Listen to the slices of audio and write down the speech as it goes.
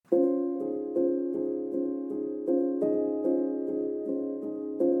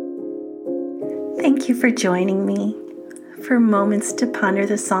Thank you for joining me for Moments to Ponder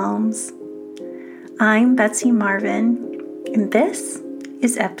the Psalms. I'm Betsy Marvin, and this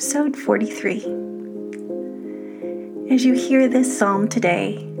is episode 43. As you hear this psalm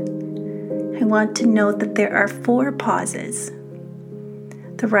today, I want to note that there are 4 pauses.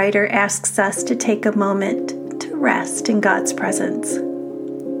 The writer asks us to take a moment to rest in God's presence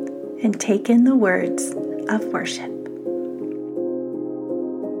and take in the words of worship.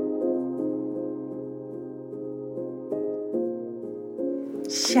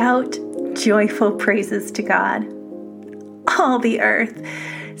 Shout joyful praises to God, all the earth.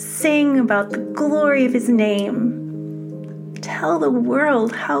 Sing about the glory of His name. Tell the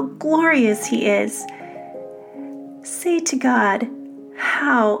world how glorious He is. Say to God,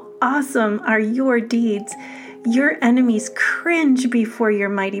 how awesome are your deeds. Your enemies cringe before your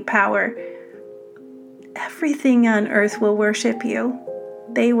mighty power. Everything on earth will worship you.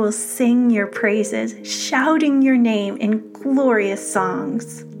 They will sing your praises, shouting your name in glorious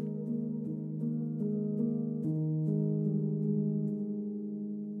songs.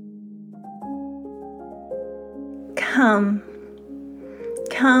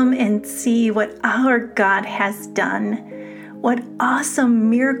 Come and see what our God has done, what awesome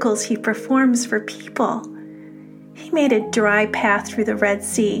miracles He performs for people. He made a dry path through the Red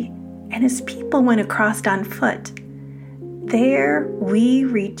Sea, and His people went across on foot. There we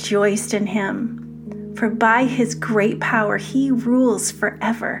rejoiced in Him, for by His great power He rules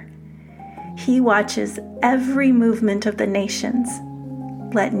forever. He watches every movement of the nations.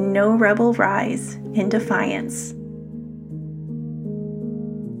 Let no rebel rise in defiance.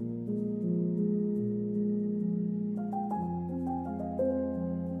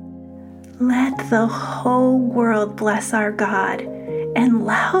 Let the whole world bless our God and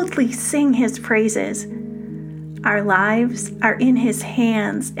loudly sing His praises. Our lives are in His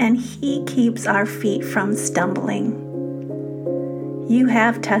hands, and He keeps our feet from stumbling. You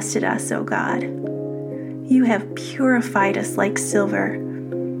have tested us, O God. You have purified us like silver.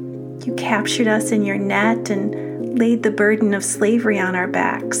 You captured us in your net and laid the burden of slavery on our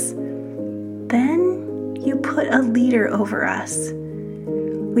backs. Then you put a leader over us.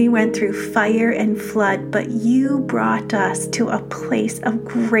 We went through fire and flood, but you brought us to a place of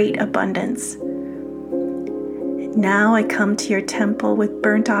great abundance. Now I come to your temple with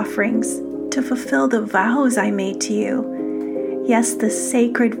burnt offerings to fulfill the vows I made to you. Yes, the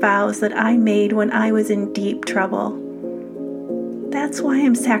sacred vows that I made when I was in deep trouble. That's why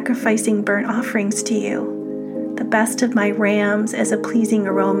I'm sacrificing burnt offerings to you, the best of my rams as a pleasing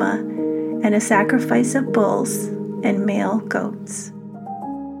aroma, and a sacrifice of bulls and male goats.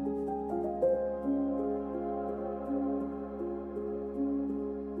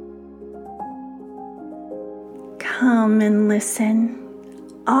 Come and listen,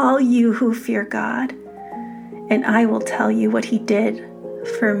 all you who fear God, and I will tell you what He did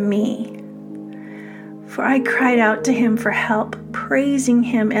for me. For I cried out to Him for help, praising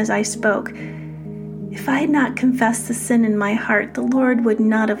Him as I spoke. If I had not confessed the sin in my heart, the Lord would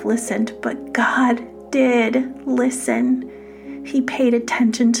not have listened, but God did listen. He paid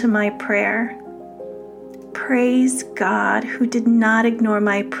attention to my prayer. Praise God, who did not ignore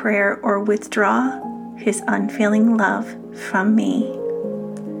my prayer or withdraw His unfailing love from me.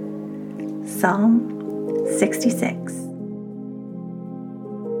 Psalm 66.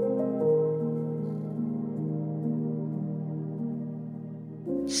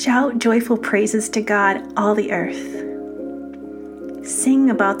 Shout joyful praises to God, all the earth.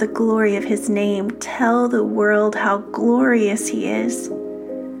 Sing about the glory of His name. Tell the world how glorious He is.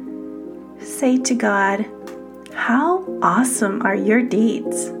 Say to God, how awesome are your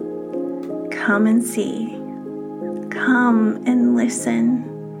deeds. Come and see. Come and listen.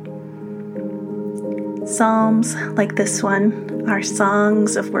 Psalms like this one are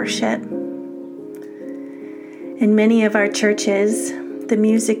songs of worship. In many of our churches, the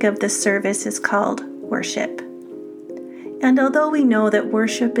music of the service is called worship. And although we know that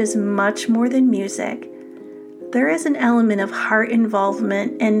worship is much more than music, there is an element of heart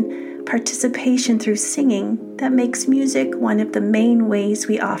involvement and participation through singing that makes music one of the main ways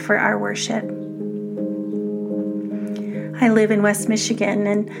we offer our worship. I live in West Michigan,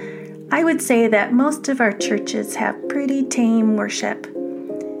 and I would say that most of our churches have pretty tame worship.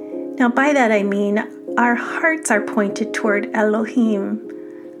 Now, by that I mean our hearts are pointed toward Elohim,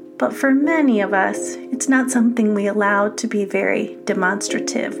 but for many of us, it's not something we allow to be very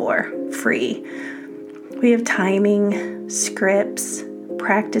demonstrative or free. We have timing, scripts,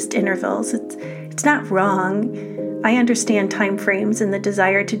 practiced intervals. It's not wrong. I understand time frames and the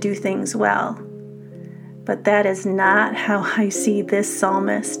desire to do things well. But that is not how I see this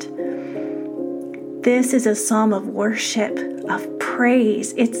psalmist. This is a psalm of worship, of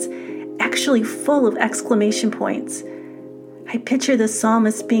praise. It's actually full of exclamation points. I picture the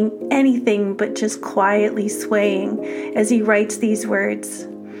psalmist being anything but just quietly swaying as he writes these words.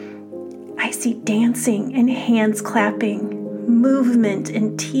 I see dancing and hands clapping, movement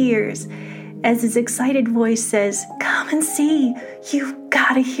and tears, as his excited voice says, "Come and see, you've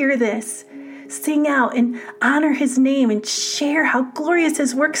got to hear this. Sing out and honor his name and share how glorious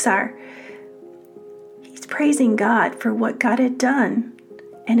his works are." He's praising God for what God had done,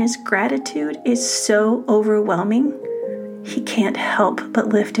 and his gratitude is so overwhelming, he can't help but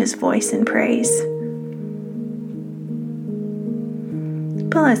lift his voice in praise.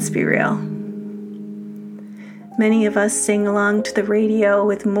 But let's be real. Many of us sing along to the radio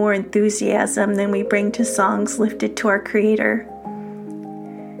with more enthusiasm than we bring to songs lifted to our Creator.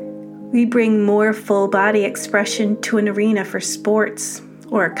 We bring more full body expression to an arena for sports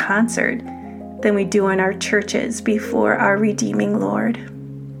or a concert than we do in our churches before our redeeming Lord.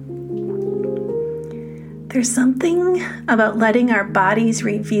 There's something about letting our bodies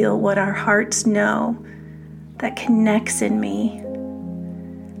reveal what our hearts know that connects in me.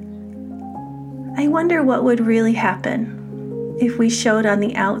 I wonder what would really happen if we showed on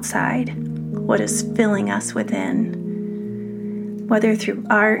the outside what is filling us within, whether through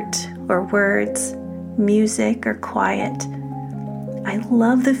art or words, music or quiet. I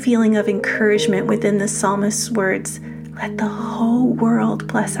love the feeling of encouragement within the psalmist's words, "Let the whole world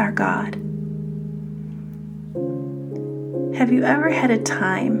bless our God." Have you ever had a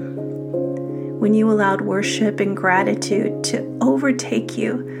time when you allowed worship and gratitude to overtake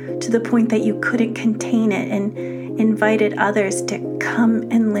you to the point that you couldn't contain it and invited others to come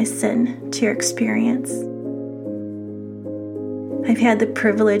and listen to your experience? I've had the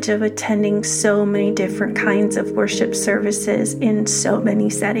privilege of attending so many different kinds of worship services in so many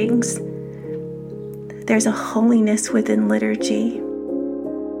settings. There's a holiness within liturgy.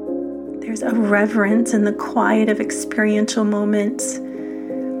 There's a reverence in the quiet of experiential moments.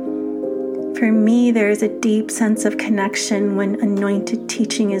 For me, there is a deep sense of connection when anointed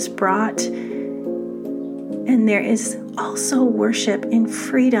teaching is brought. And there is also worship in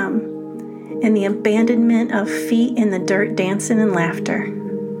freedom and the abandonment of feet in the dirt, dancing and laughter.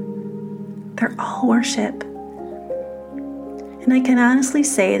 They're all worship. And I can honestly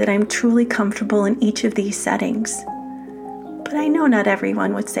say that I'm truly comfortable in each of these settings. But I know not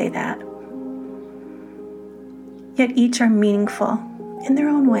everyone would say that. Yet each are meaningful in their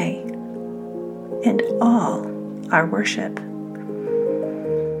own way, and all are worship.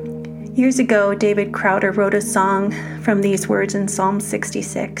 Years ago, David Crowder wrote a song from these words in Psalm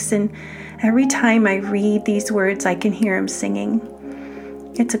 66, and every time I read these words, I can hear him singing.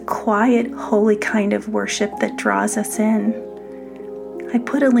 It's a quiet, holy kind of worship that draws us in. I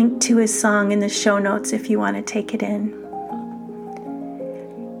put a link to his song in the show notes if you want to take it in.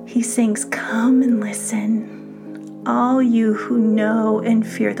 He sings, "Come and listen, all you who know and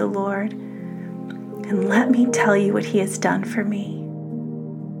fear the Lord, and let me tell you what he has done for me."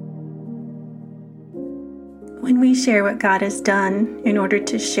 When we share what God has done in order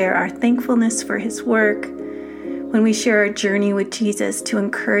to share our thankfulness for his work, when we share our journey with Jesus to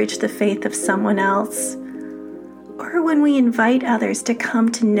encourage the faith of someone else, or when we invite others to come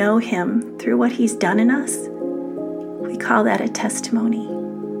to know him through what he's done in us, we call that a testimony.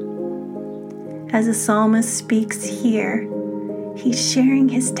 As the psalmist speaks here, he's sharing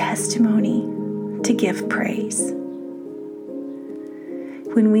his testimony to give praise.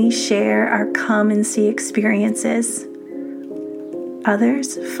 When we share our come and see experiences,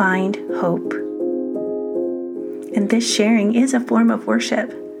 others find hope. And this sharing is a form of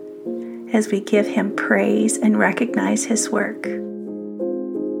worship as we give him praise and recognize his work.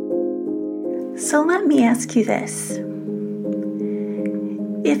 So let me ask you this.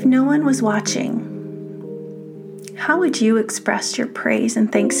 If no one was watching, how would you express your praise and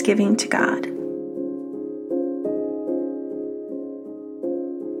thanksgiving to God?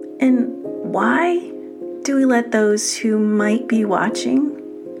 And why do we let those who might be watching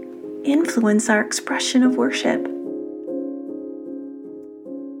influence our expression of worship?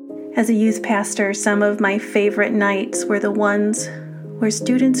 As a youth pastor, some of my favorite nights were the ones where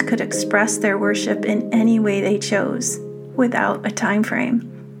students could express their worship in any way they chose, without a time frame.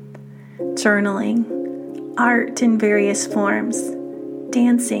 Journaling, art in various forms,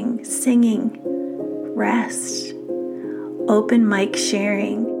 dancing, singing, rest, open mic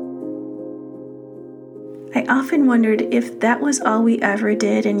sharing. I often wondered if that was all we ever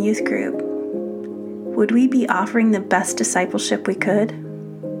did in youth group. Would we be offering the best discipleship we could?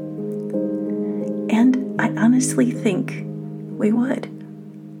 And I honestly think we would.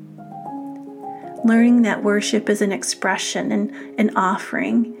 learning that worship is an expression and an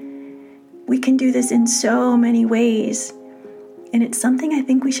offering. We can do this in so many ways, and it's something I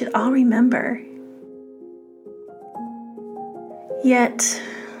think we should all remember. Yet,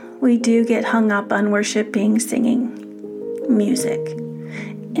 we do get hung up on worship being singing, music,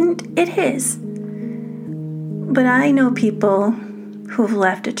 and it is. But I know people who have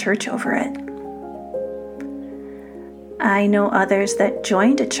left a church over it. I know others that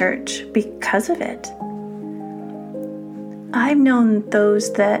joined a church because of it. I've known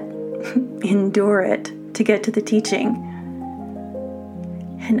those that endure it to get to the teaching.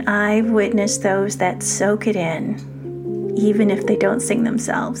 And I've witnessed those that soak it in, even if they don't sing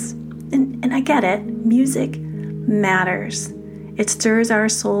themselves. And I get it, music matters. It stirs our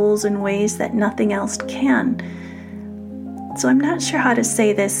souls in ways that nothing else can. So I'm not sure how to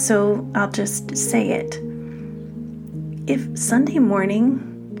say this, so I'll just say it. If Sunday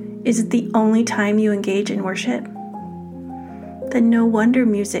morning is the only time you engage in worship, then no wonder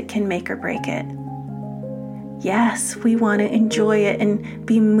music can make or break it. Yes, we want to enjoy it and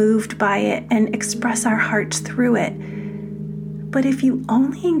be moved by it and express our hearts through it. But if you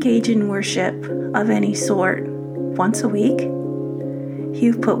only engage in worship of any sort once a week,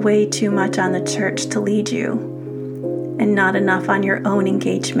 you've put way too much on the church to lead you and not enough on your own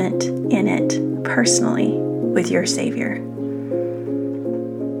engagement in it personally with your Savior.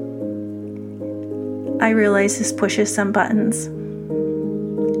 I realize this pushes some buttons,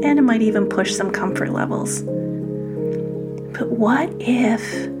 and it might even push some comfort levels. But what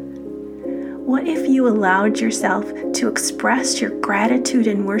if you allowed yourself to express your gratitude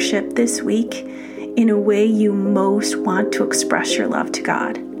and worship this week in a way you most want to express your love to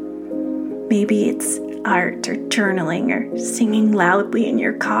God? Maybe it's art or journaling or singing loudly in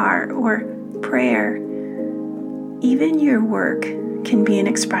your car or prayer. Even your work can be an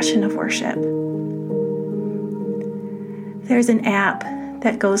expression of worship. There's an app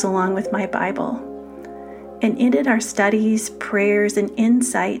that goes along with my Bible, and in it are studies, prayers, and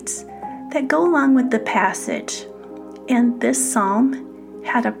insights that go along with the passage. And this psalm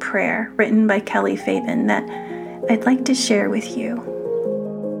had a prayer written by Kelly Faven that I'd like to share with you.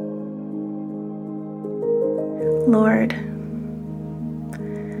 Lord,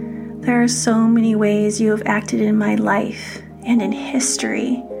 there are so many ways you have acted in my life and in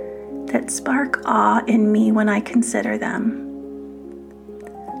history that spark awe in me when I consider them.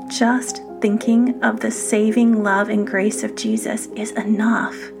 Just thinking of the saving love and grace of Jesus is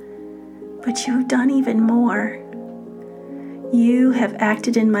enough, but you've done even more. You have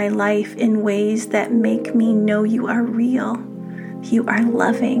acted in my life in ways that make me know you are real, you are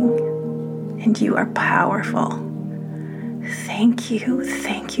loving, and you are powerful. Thank you,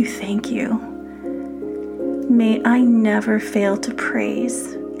 thank you, thank you. May I never fail to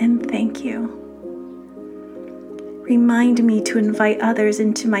praise and thank you. Remind me to invite others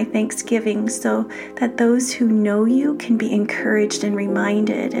into my thanksgiving so that those who know you can be encouraged and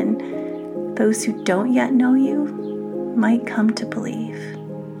reminded, and those who don't yet know you might come to believe.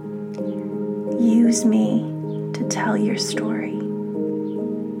 Use me to tell your story.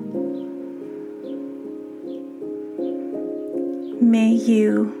 May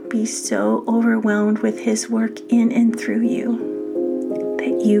you be so overwhelmed with His work in and through you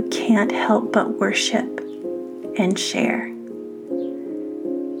that you can't help but worship and share.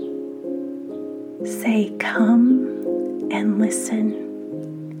 Say, come and listen,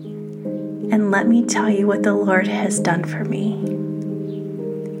 and let me tell you what the Lord has done for me.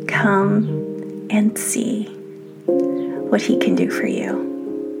 Come and see what He can do for you.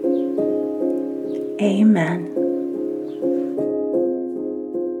 Amen.